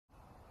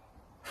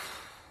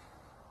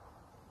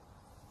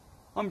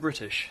I'm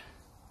British,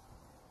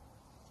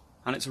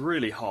 and it's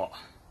really hot.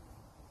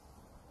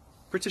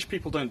 British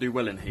people don't do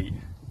well in heat.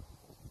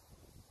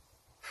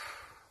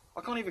 I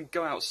can't even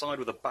go outside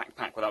with a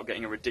backpack without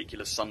getting a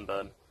ridiculous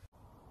sunburn.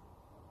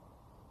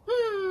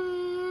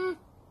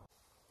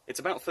 It's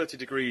about 30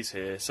 degrees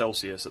here,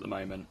 Celsius at the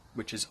moment,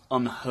 which is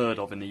unheard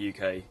of in the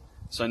UK.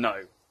 So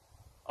no,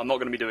 I'm not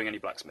going to be doing any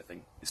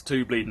blacksmithing. It's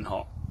too bleeding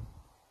hot.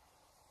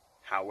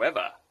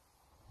 However,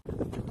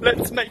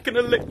 let's make an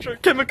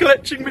electrochemical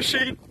etching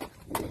machine!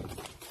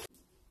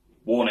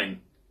 Warning.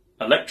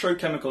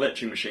 Electrochemical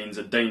etching machines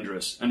are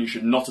dangerous, and you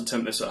should not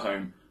attempt this at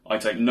home. I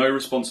take no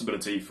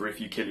responsibility for if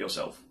you kill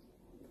yourself.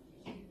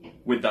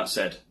 With that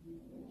said,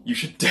 you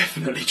should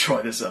definitely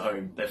try this at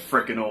home. They're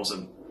frickin'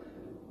 awesome.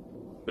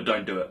 But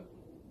don't do it.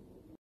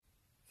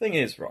 Thing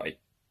is, right,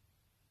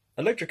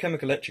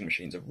 electrochemical etching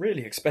machines are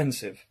really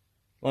expensive.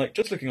 Like,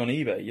 just looking on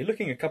eBay, you're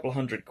looking a couple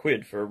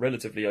 £100 for a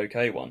relatively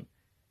okay one.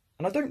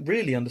 And I don't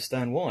really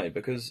understand why,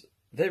 because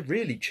they're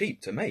really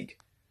cheap to make.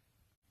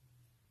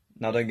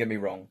 Now don't get me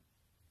wrong,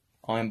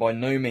 I am by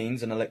no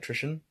means an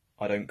electrician.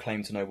 I don't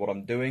claim to know what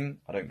I'm doing.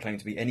 I don't claim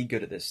to be any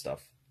good at this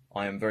stuff.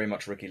 I am very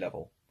much rookie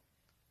level.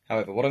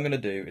 However, what I'm going to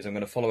do is I'm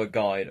going to follow a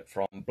guide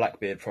from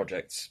Blackbeard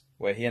Projects,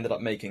 where he ended up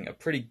making a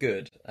pretty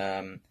good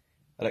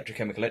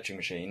electrochemical etching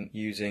machine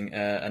using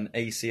an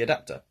AC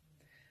adapter.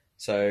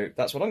 So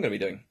that's what I'm going to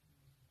be doing.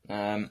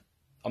 I'm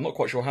not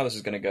quite sure how this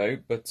is going to go,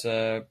 but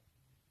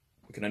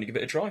we can only give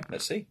it a try.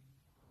 Let's see.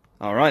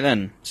 Alright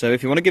then, so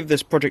if you want to give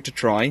this project a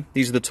try,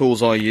 these are the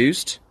tools I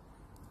used.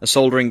 A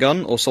soldering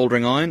gun or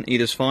soldering iron,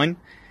 either's fine.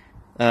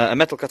 A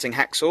metal cutting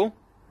hacksaw.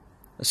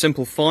 A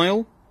simple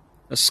file.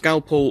 A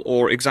scalpel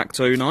or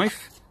X-Acto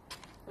knife.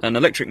 An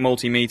electric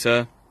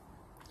multimeter.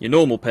 Your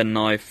normal pen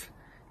knife.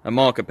 A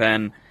marker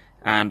pen.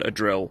 And a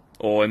drill.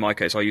 Or in my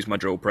case I use my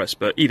drill press,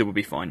 but either would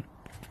be fine.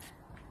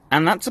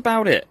 And that's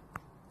about it.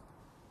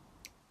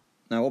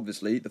 Now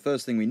obviously, the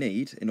first thing we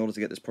need in order to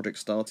get this project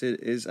started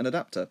is an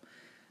adapter.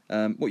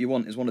 What you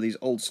want is one of these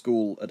old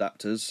school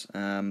adapters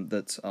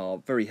that are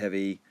very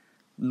heavy,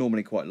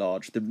 normally quite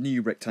large. The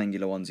new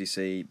rectangular ones you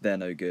see, they're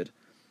no good.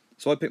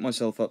 So I picked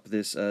myself up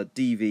this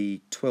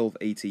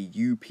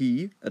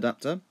DV1280UP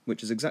adapter,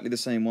 which is exactly the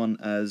same one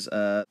as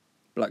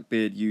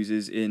Blackbeard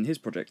uses in his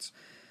projects.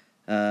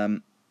 I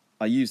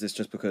use this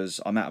just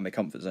because I'm out of my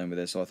comfort zone with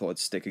this, so I thought I'd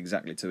stick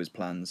exactly to his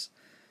plans.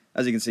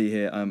 As you can see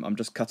here, I'm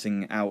just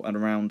cutting out and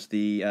around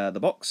the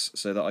box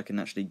so that I can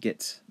actually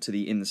get to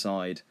the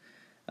inside.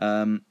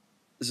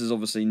 This is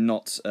obviously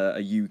not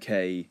a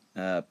UK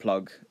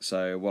plug,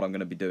 so what I'm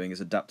going to be doing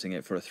is adapting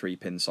it for a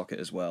 3-pin socket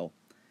as well.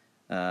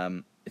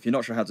 If you're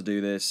not sure how to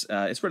do this,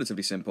 it's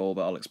relatively simple,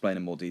 but I'll explain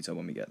in more detail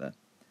when we get there.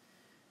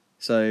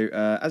 So,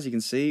 as you can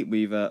see,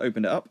 we've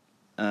opened it up.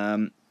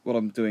 What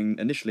I'm doing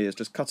initially is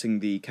just cutting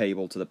the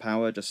cable to the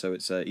power, just so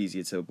it's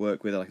easier to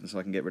work with, so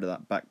I can get rid of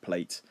that back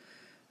plate.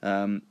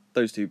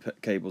 Those two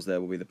cables there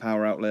will be the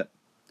power outlet.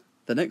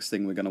 The next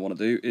thing we're going to want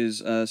to do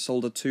is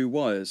solder 2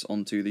 wires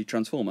onto the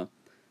transformer.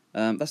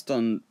 That's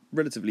done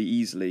relatively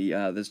easily.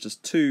 There's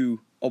just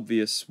 2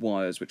 obvious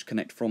wires which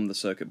connect from the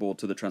circuit board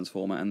to the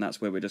transformer, and that's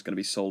where we're just going to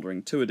be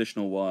soldering 2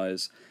 additional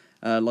wires,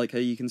 like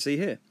you can see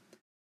here.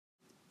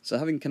 So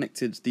having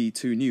connected the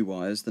 2 new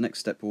wires, the next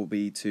step will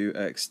be to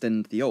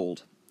extend the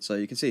old. So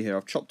you can see here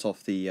I've chopped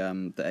off the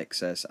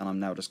excess, and I'm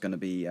now just going to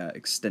be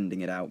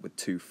extending it out with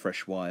 2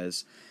 fresh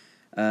wires.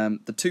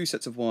 The 2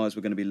 sets of wires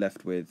we're going to be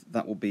left with,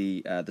 that will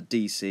be the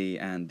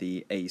DC and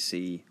the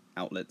AC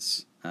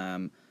outlets.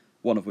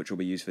 One of which will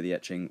be used for the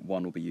etching,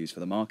 one will be used for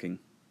the marking.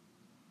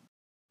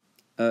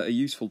 A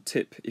useful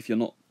tip, if you're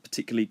not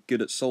particularly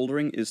good at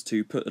soldering, is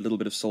to put a little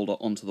bit of solder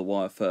onto the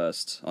wire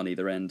first, on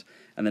either end,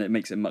 and then it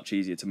makes it much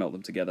easier to melt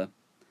them together.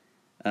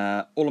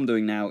 All I'm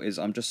doing now is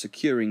I'm just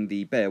securing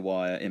the bare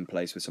wire in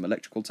place with some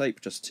electrical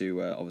tape, just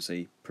to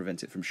obviously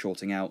prevent it from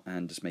shorting out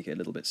and just make it a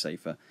little bit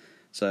safer.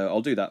 So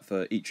I'll do that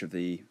for each of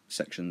the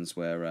sections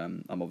where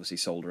I'm obviously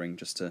soldering,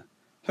 just to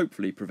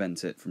hopefully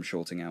prevent it from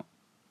shorting out.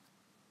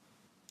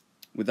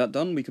 With that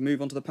done, we can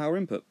move on to the power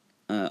input.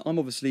 I'm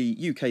obviously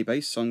UK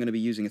based, so I'm going to be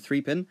using a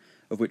 3-pin,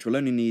 of which we'll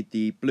only need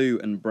the blue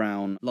and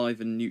brown live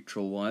and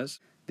neutral wires.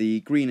 The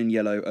green and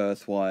yellow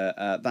earth wire,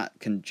 that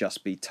can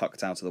just be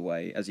tucked out of the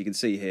way. As you can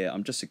see here,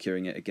 I'm just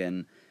securing it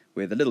again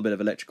with a little bit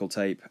of electrical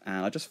tape,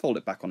 and I just fold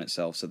it back on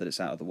itself so that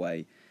it's out of the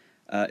way.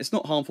 It's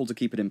not harmful to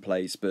keep it in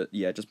place, but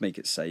yeah, just make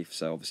it safe,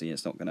 so obviously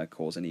it's not going to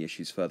cause any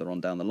issues further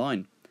on down the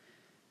line.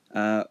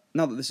 Now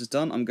that this is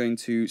done, I'm going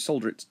to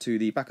solder it to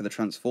the back of the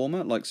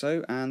transformer, like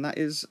so, and that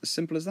is as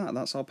simple as that.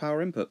 That's our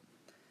power input.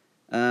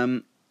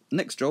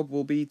 Next job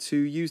will be to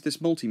use this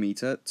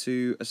multimeter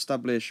to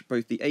establish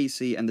both the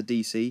AC and the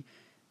DC,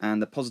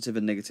 and the positive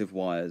and negative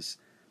wires.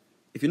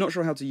 If you're not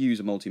sure how to use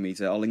a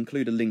multimeter, I'll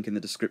include a link in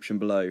the description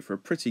below for a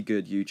pretty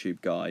good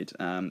YouTube guide.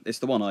 It's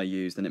the one I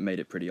used, and it made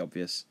it pretty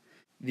obvious.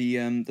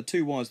 The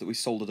 2 wires that we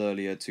soldered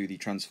earlier to the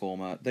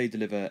transformer, they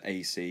deliver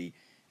AC,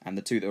 and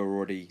the 2 that are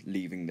already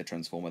leaving the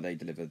transformer, they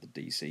deliver the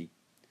DC.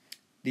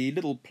 The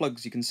little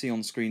plugs you can see on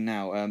the screen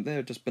now,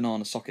 they're just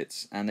banana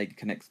sockets, and they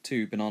connect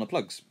to banana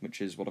plugs, which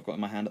is what I've got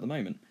in my hand at the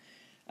moment.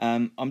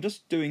 I'm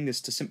just doing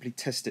this to simply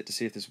test it to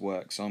see if this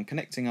works. So I'm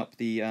connecting up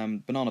the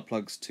banana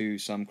plugs to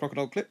some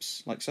crocodile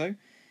clips, like so,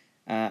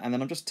 and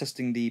then I'm just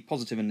testing the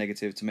positive and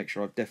negative to make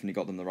sure I've definitely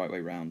got them the right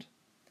way round.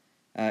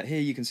 Here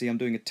you can see I'm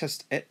doing a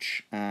test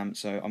etch,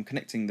 so I'm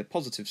connecting the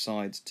positive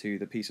side to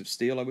the piece of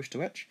steel I wish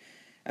to etch,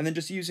 and then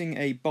just using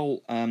a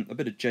bolt, a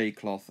bit of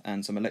J-cloth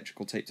and some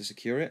electrical tape to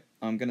secure it,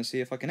 I'm going to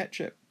see if I can etch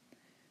it.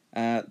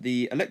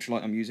 The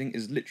electrolyte I'm using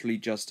is literally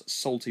just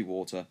salty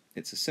water.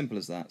 It's as simple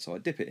as that. So I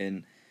dip it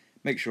in,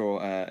 make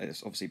sure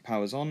it obviously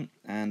powers on,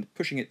 and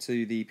pushing it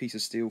to the piece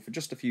of steel for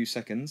just a few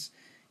seconds,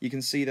 you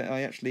can see that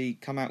I actually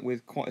come out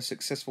with quite a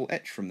successful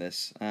etch from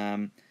this.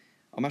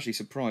 I'm actually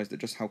surprised at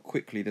just how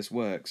quickly this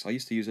works. I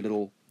used to use a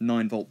little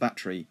 9-volt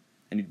battery,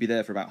 and you'd be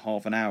there for about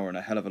half an hour and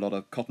a hell of a lot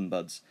of cotton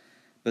buds.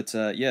 But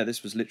yeah,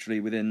 this was literally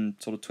within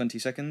sort of 20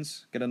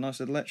 seconds, get a nice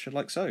little etch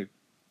like so.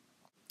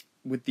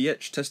 With the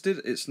etch tested,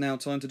 it's now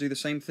time to do the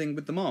same thing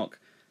with the mark.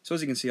 So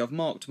as you can see, I've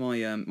marked my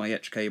my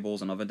etch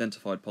cables and I've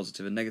identified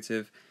positive and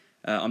negative.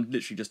 I'm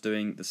literally just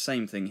doing the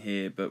same thing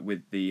here, but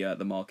with the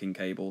marking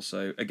cable.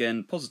 So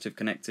again, positive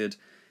connected,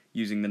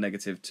 using the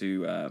negative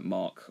to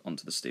mark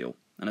onto the steel.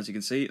 And as you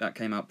can see, that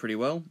came out pretty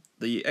well.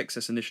 The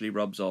excess initially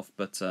rubs off,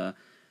 but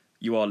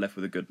you are left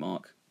with a good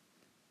mark.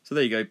 So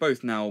there you go,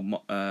 both now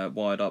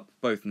wired up,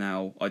 both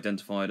now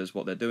identified as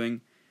what they're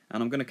doing,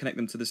 and I'm going to connect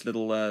them to this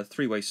little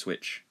three-way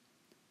switch.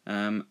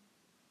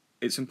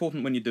 It's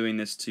important when you're doing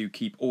this to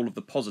keep all of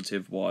the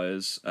positive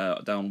wires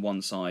down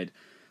one side.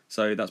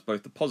 So that's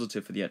both the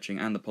positive for the etching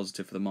and the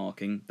positive for the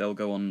marking. They'll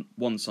go on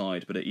one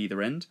side but at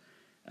either end.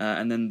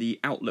 And then the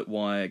outlet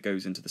wire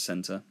goes into the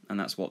centre, and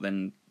that's what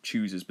then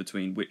chooses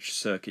between which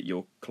circuit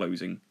you're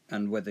closing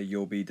and whether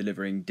you'll be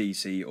delivering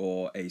DC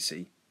or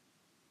AC.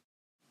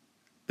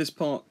 This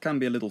part can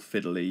be a little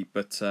fiddly,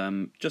 but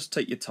just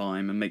take your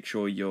time and make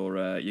sure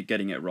you're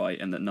getting it right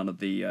and that none of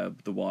the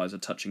wires are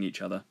touching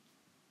each other.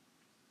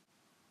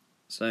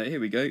 So here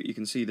we go, you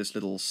can see this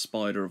little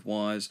spider of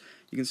wires.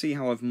 You can see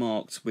how I've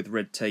marked with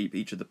red tape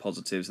each of the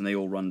positives and they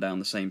all run down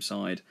the same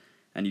side,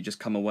 and you just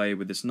come away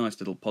with this nice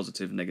little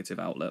positive-negative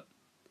outlet.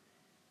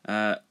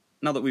 Now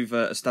that we've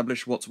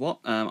established what's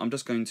what, I'm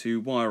just going to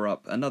wire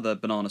up another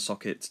banana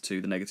socket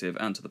to the negative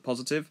and to the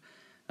positive.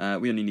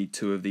 We only need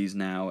 2 of these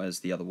now,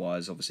 as the other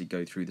wires obviously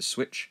go through the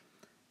switch.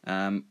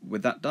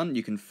 With that done,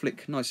 you can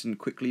flick nice and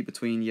quickly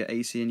between your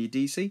AC and your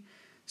DC.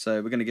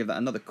 So we're going to give that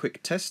another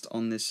quick test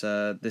on this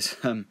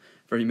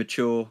very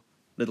mature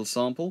little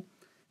sample.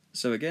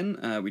 So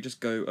again, we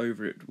just go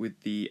over it with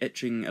the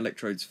etching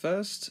electrodes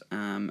first,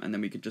 and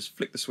then we can just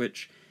flick the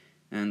switch,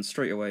 and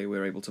straight away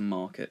we're able to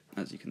mark it,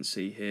 as you can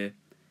see here.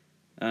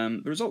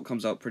 The result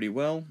comes out pretty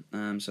well,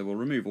 so we'll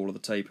remove all of the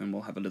tape and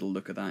we'll have a little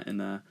look at that in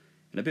a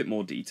bit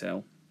more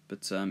detail.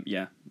 But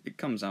yeah, it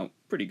comes out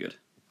pretty good.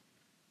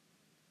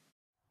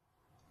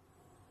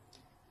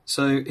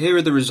 So here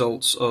are the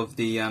results of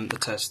the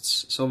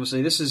tests. So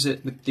obviously this is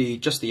it with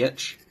just the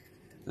etch,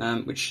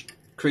 which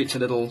creates a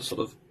little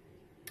sort of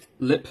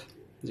lip,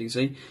 as you can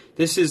see.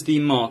 This is the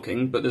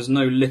marking, but there's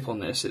no lip on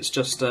this. It's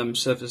just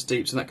surface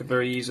deep, so that could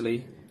very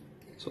easily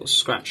sort of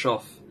scratch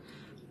off.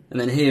 And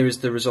then here is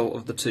the result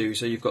of the two.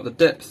 So you've got the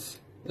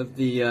depth of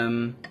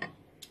the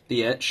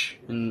etch,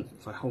 and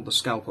if I hold the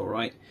scalpel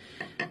right,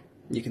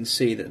 you can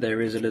see that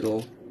there is a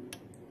little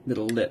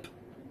lip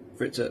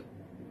for it to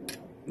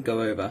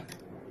go over.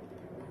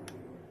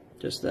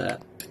 Just there,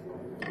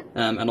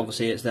 and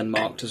obviously it's then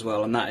marked as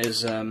well, and that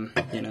is, you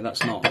know,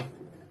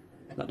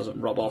 that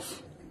doesn't rub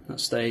off, that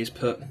stays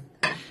put.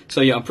 So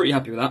yeah, I'm pretty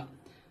happy with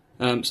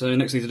that. So the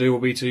next thing to do will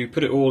be to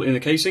put it all in the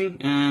casing,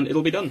 and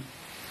it'll be done.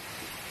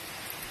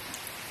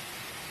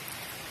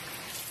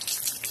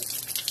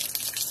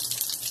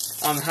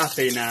 I'm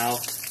happy now.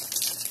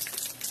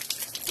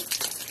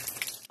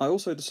 I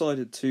also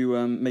decided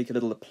to make a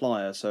little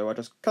applier, so I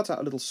just cut out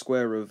a little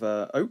square of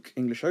oak,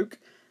 English oak,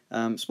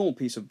 small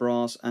piece of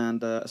brass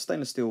and a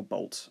stainless steel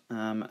bolt,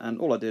 and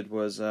all I did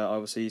was I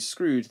obviously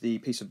screwed the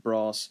piece of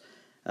brass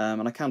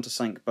and I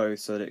countersank both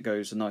so that it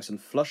goes nice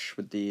and flush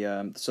with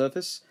the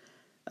surface.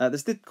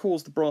 This did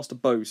cause the brass to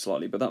bow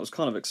slightly, but that was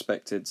kind of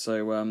expected,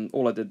 so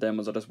all I did then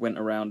was I just went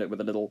around it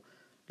with a little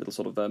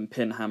sort of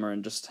pin hammer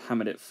and just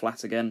hammered it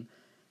flat again.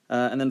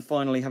 And then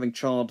finally, having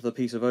charred the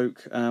piece of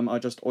oak, I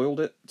just oiled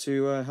it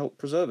to help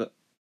preserve it.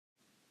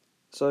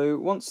 So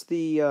once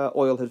the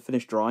oil had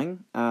finished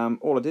drying,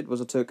 all I did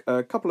was I took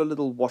a couple of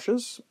little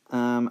washers,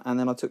 and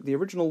then I took the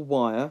original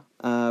wire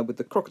with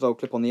the crocodile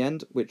clip on the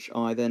end, which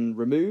I then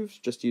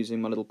removed, just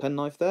using my little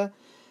penknife there.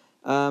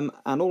 And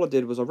all I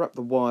did was I wrapped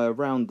the wire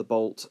around the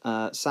bolt,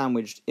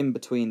 sandwiched in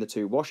between the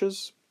 2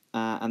 washers,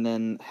 and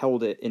then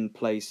held it in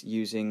place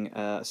using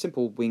a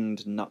simple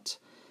winged nut.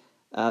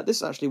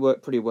 This actually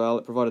worked pretty well.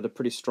 It provided a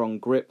pretty strong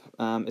grip.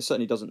 It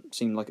certainly doesn't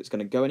seem like it's going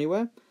to go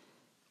anywhere.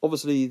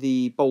 Obviously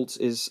the bolt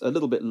is a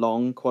little bit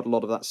long, quite a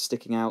lot of that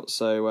sticking out,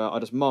 so I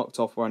just marked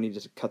off where I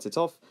needed to cut it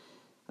off,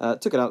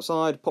 took it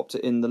outside, popped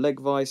it in the leg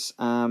vise,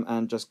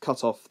 and just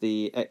cut off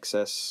the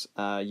excess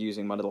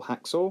using my little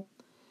hacksaw.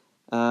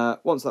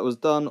 Once that was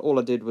done, all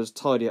I did was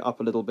tidy it up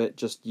a little bit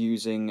just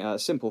using a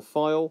simple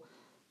file,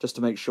 just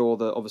to make sure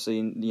that obviously,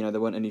 you know,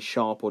 there weren't any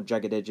sharp or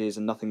jagged edges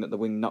and nothing that the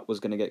wing nut was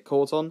going to get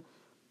caught on.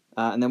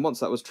 And then once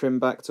that was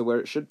trimmed back to where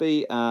it should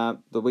be,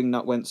 the wing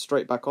nut went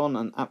straight back on,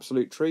 an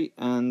absolute treat,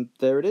 and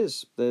there it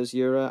is. There's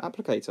your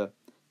applicator.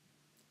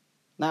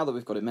 Now that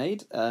we've got it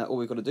made, all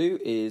we've got to do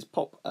is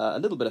pop a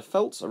little bit of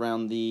felt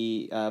around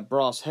the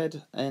brass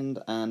head end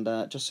and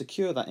just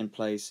secure that in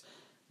place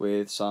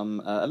with some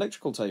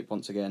electrical tape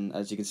once again,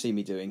 as you can see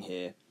me doing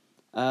here.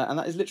 And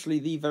that is literally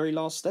the very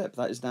last step.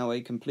 That is now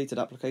a completed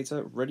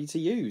applicator ready to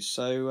use,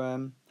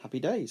 so happy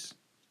days.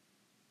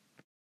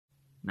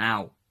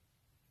 Now,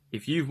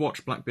 if you've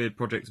watched Blackbeard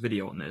Project's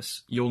video on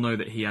this, you'll know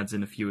that he adds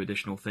in a few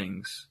additional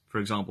things. For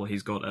example,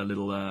 he's got a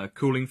little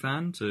cooling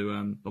fan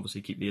to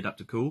obviously keep the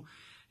adapter cool.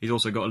 He's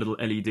also got a little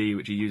LED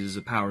which he uses as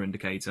a power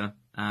indicator,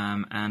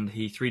 and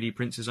he 3D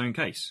prints his own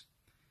case.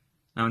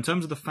 Now, in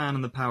terms of the fan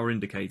and the power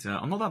indicator,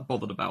 I'm not that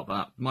bothered about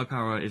that. My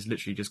power is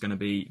literally just going to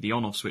be the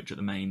on-off switch at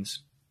the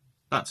mains.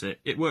 That's it.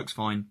 It works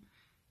fine.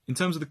 In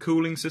terms of the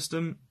cooling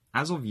system,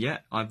 as of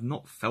yet, I've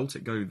not felt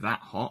it go that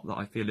hot that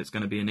I feel it's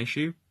going to be an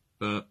issue,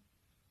 but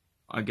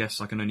I guess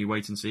I can only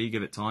wait and see,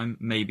 give it time.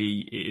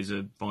 Maybe it is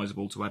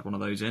advisable to add one of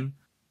those in.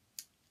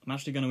 I'm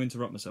actually going to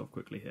interrupt myself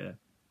quickly here.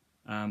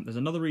 There's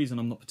another reason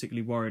I'm not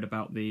particularly worried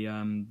about the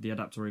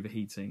adapter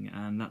overheating,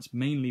 and that's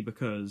mainly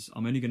because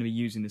I'm only going to be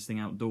using this thing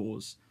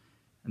outdoors.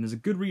 And there's a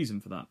good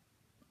reason for that,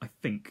 I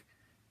think.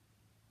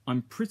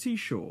 I'm pretty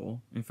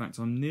sure, in fact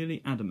I'm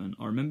nearly adamant,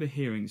 I remember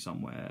hearing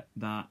somewhere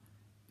that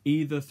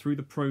either through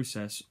the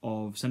process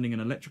of sending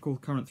an electrical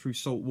current through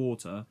salt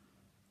water,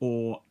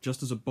 or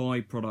just as a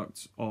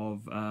byproduct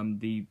of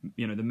the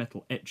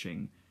metal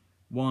etching,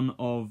 one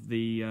of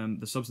the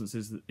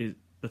substances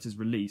that is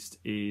released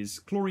is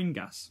chlorine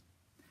gas.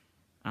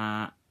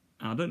 I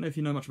don't know if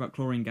you know much about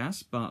chlorine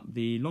gas, but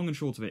the long and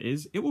short of it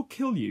is, it will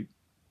kill you.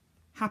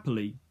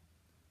 Happily.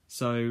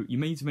 So you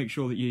may need to make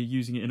sure that you're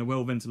using it in a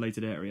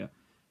well-ventilated area.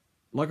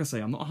 Like I say,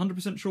 I'm not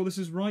 100% sure this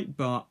is right,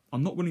 but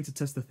I'm not willing to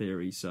test the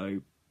theory,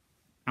 so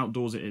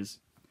outdoors it is.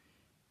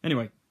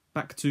 Anyway,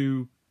 back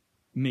to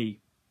me.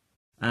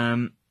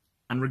 And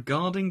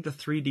regarding the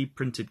 3D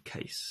printed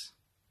case.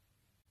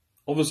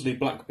 Obviously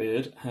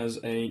Blackbeard has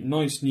a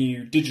nice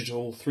new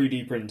digital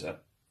 3D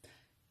printer.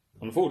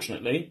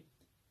 Unfortunately,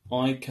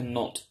 I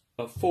cannot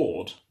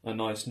afford a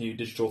nice new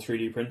digital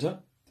 3D printer.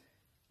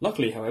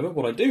 Luckily, however,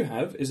 what I do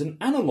have is an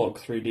analog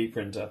 3D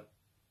printer.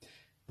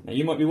 Now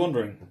you might be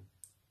wondering,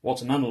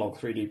 what's an analog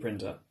 3D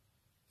printer?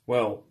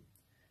 Well,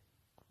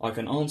 I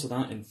can answer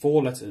that in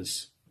 4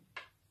 letters.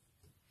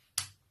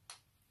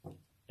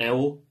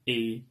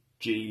 L-E-G-O.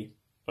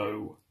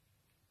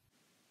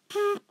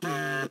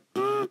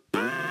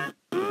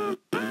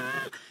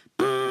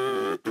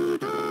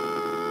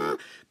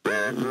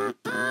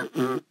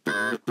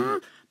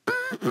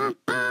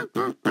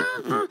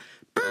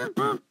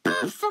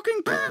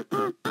 Fucking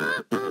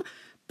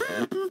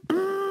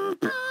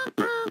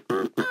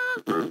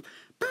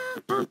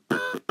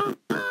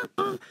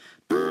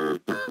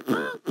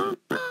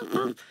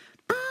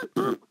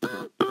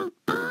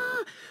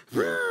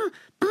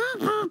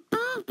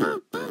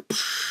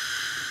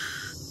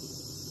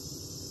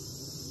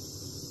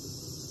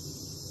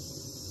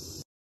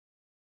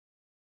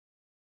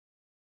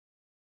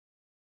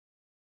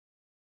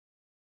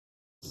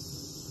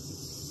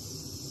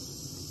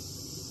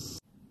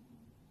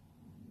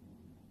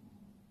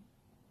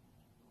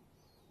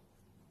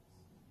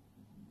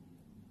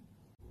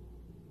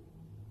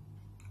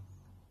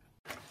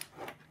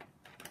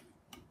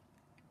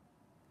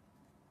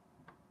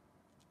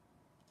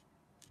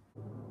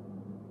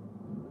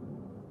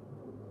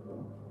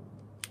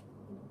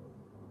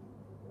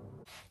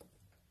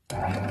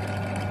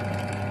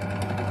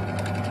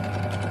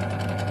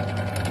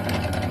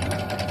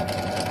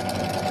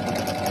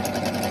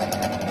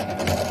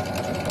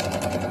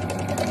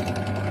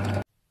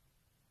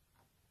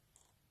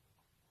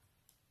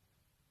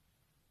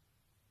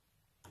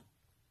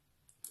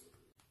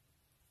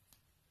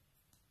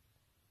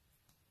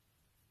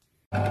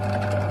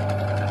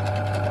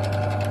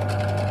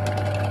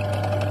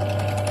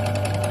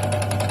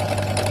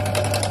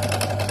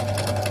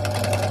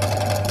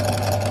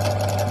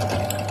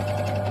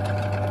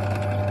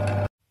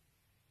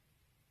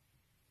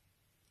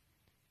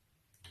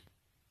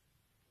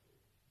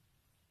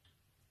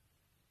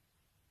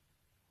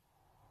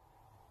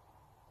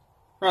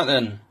Right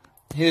then,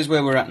 here's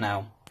where we're at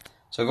now.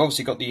 So I've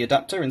obviously got the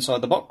adapter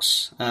inside the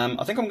box.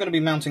 I think I'm going to be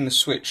mounting the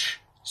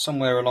switch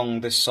somewhere along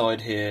this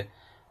side here.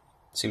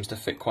 Seems to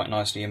fit quite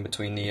nicely in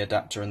between the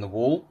adapter and the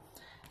wall.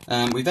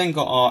 We've then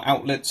got our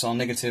outlets, our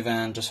negative,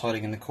 and just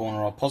hiding in the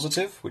corner our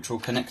positive, which will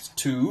connect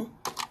to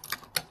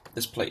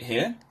this plate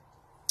here.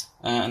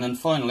 And then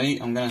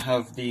finally I'm going to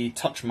have the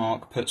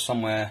Touchmark put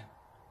somewhere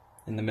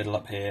in the middle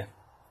up here,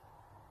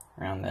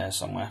 around there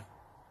somewhere.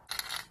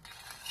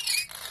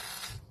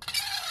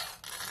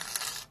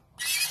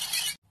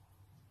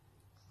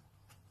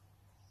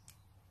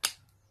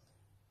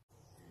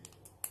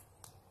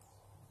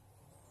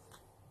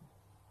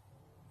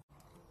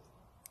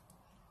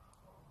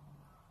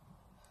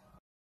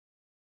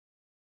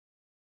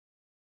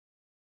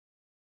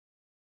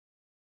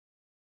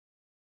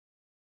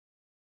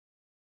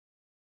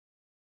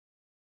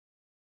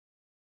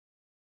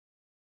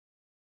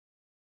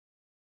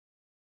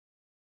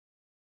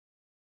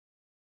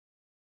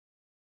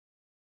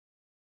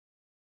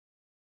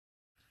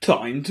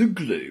 Time to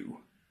glue.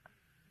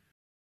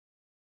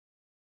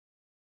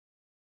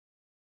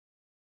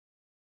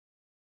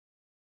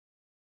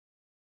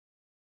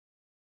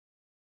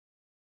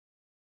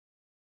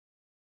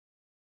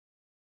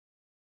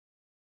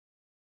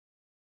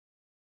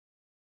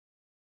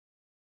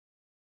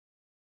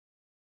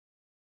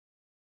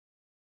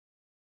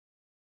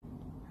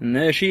 And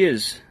there she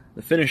is,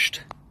 the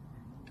finished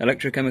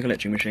electrochemical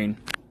etching machine.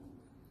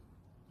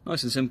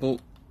 Nice and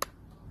simple.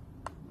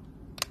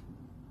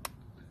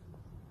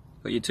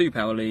 Got your 2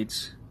 power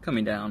leads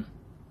coming down,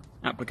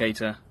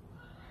 applicator,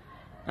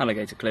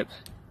 alligator clip,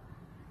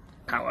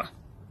 power.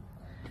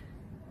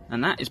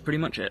 And that is pretty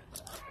much it.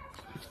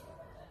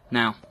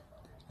 Now,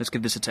 let's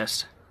give this a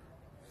test.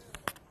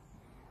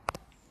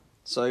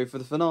 So for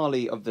the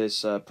finale of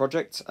this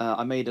project,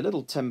 I made a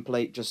little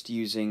template just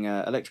using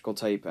electrical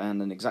tape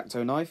and an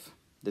X-Acto knife.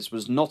 This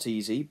was not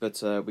easy,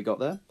 but we got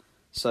there.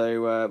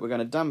 So we're going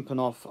to dampen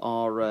off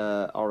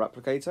our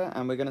applicator,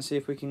 and we're going to see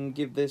if we can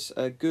give this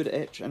a good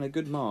etch and a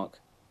good mark.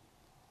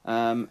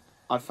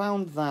 I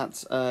found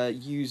that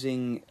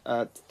using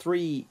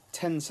 3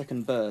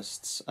 10-second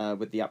bursts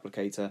with the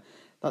applicator,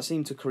 that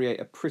seemed to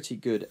create a pretty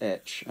good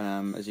etch.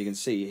 As you can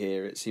see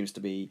here, it seems to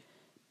be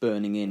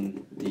burning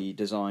in the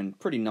design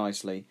pretty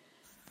nicely.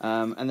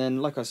 And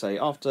then, like I say,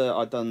 after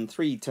I'd done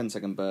 3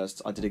 10-second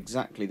bursts, I did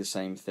exactly the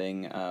same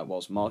thing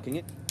whilst marking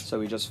it. So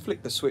we just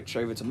flicked the switch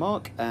over to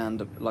mark,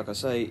 and like I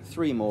say,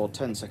 3 more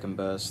 10-second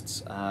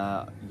bursts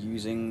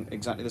using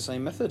exactly the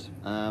same method.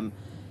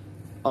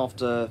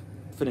 After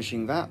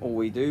finishing that, all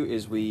we do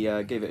is we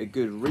gave it a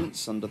good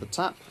rinse under the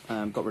tap,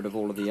 got rid of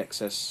all of the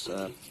excess,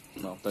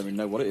 well, don't even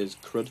know what it is,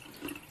 crud.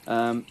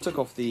 Took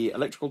off the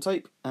electrical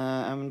tape,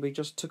 and we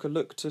just took a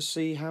look to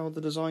see how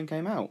the design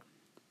came out.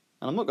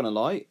 And I'm not going to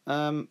lie,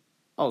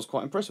 I was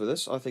quite impressed with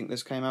this. I think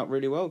this came out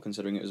really well,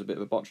 considering it was a bit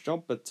of a botched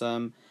job, but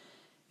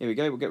here we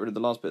go. We'll get rid of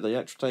the last bit of the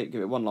electrical tape,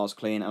 give it one last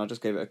clean, and I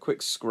just gave it a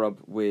quick scrub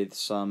with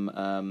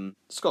some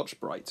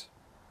Scotch-Brite.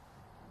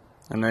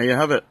 And there you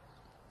have it.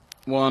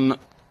 One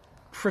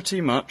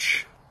pretty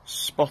much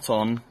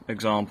spot-on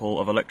example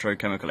of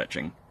electrochemical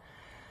etching.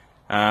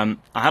 I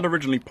had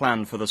originally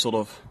planned for the sort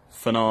of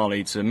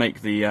finale to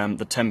make the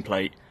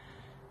template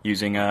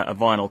using a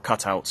vinyl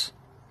cutout,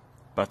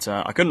 but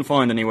I couldn't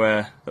find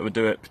anywhere that would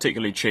do it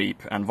particularly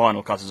cheap, and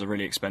vinyl cutters are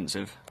really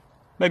expensive.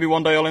 Maybe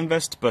one day I'll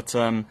invest, but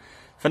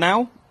for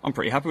now, I'm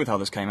pretty happy with how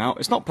this came out.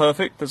 It's not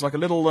perfect. There's like a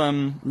little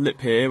lip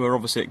here where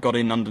obviously it got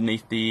in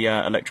underneath the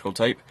electrical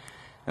tape,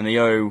 and the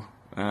O,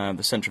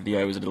 the centre of the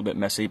O is a little bit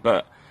messy,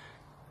 but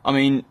I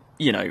mean,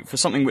 you know, for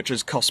something which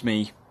has cost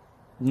me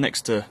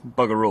next to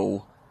bugger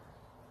all,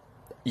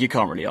 you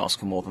can't really ask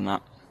for more than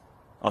that.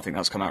 I think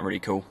that's come out really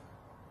cool.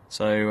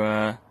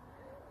 So,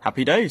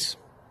 happy days.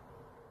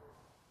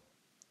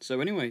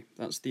 So anyway,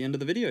 that's the end of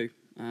the video.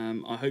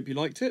 I hope you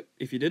liked it.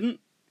 If you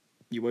didn't,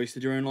 you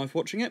wasted your own life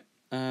watching it.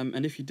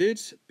 And if you did,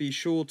 be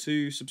sure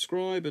to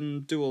subscribe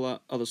and do all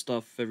that other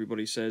stuff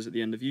everybody says at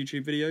the end of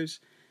YouTube videos.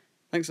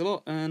 Thanks a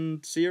lot,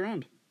 and see you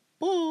around.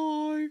 Bye!